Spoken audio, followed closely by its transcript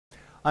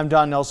I'm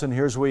Don Nelson.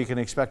 Here's what you can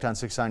expect on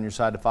 6 on your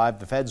side of 5.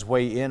 The feds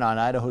weigh in on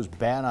Idaho's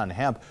ban on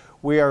hemp.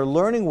 We are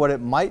learning what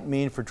it might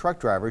mean for truck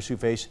drivers who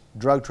face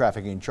drug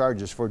trafficking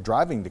charges for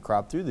driving the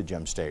crop through the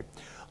Gem State.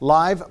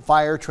 Live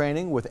fire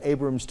training with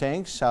Abrams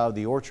tanks. How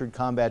the Orchard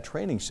Combat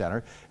Training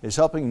Center is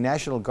helping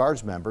National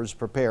Guards members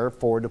prepare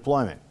for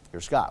deployment.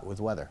 Here's Scott with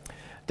weather.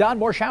 Don,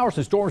 more showers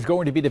and storms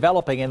going to be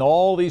developing in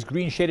all these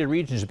green shaded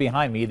regions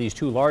behind me. These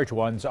two large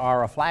ones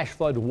are a flash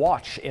flood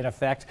watch in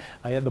effect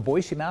in the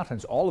Boise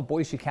Mountains, all of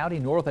Boise County,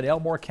 north of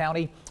Elmore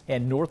County,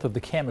 and north of the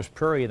Camas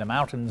Prairie in the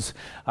mountains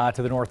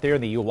to the north there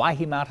in the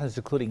Owyhee Mountains,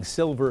 including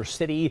Silver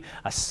City,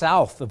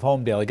 south of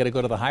Homedale. You got to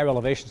go to the higher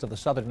elevations of the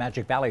southern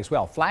Magic Valley as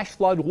well. Flash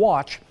flood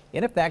watch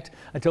in effect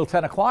until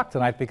 10 o'clock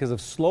tonight because of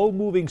slow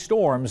moving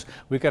storms.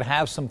 We could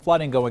have some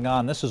flooding going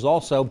on. This is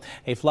also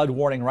a flood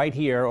warning right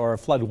here, or a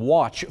flood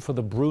watch for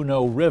the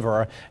Bruno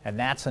River, and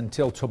that's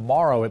until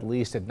tomorrow at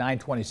least at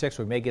 9:26.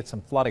 We may get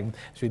some flooding,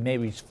 so we may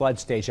reach flood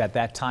stage at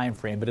that time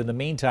frame. But in the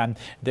meantime,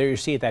 there you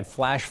see it, that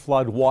flash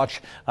flood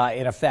watch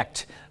in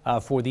effect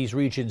for these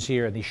regions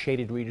here in these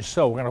shaded regions.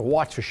 So we're going to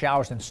watch for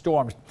showers and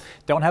storms.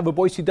 Don't have a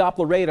Boise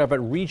Doppler radar, but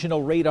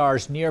regional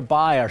radars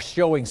nearby are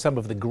showing some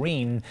of the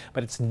green,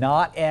 but it's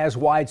not as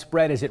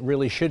widespread as it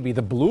really should be.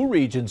 The blue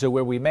regions are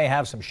where we may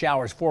have some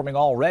showers forming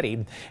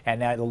already,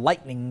 and the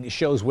lightning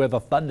shows where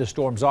the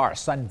thunderstorms are.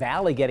 Sun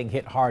Valley getting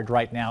hit hard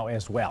right now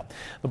as well.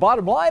 The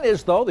bottom line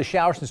is, though, the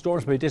showers and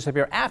storms may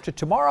disappear after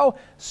tomorrow.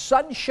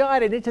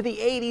 Sunshine and into the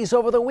 80s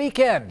over the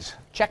weekend.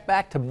 Check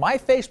back to my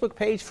Facebook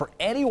page for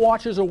any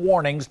watches or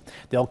warnings.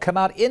 They'll come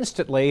out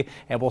instantly,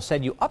 and we'll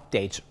send you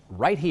updates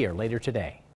right here later today.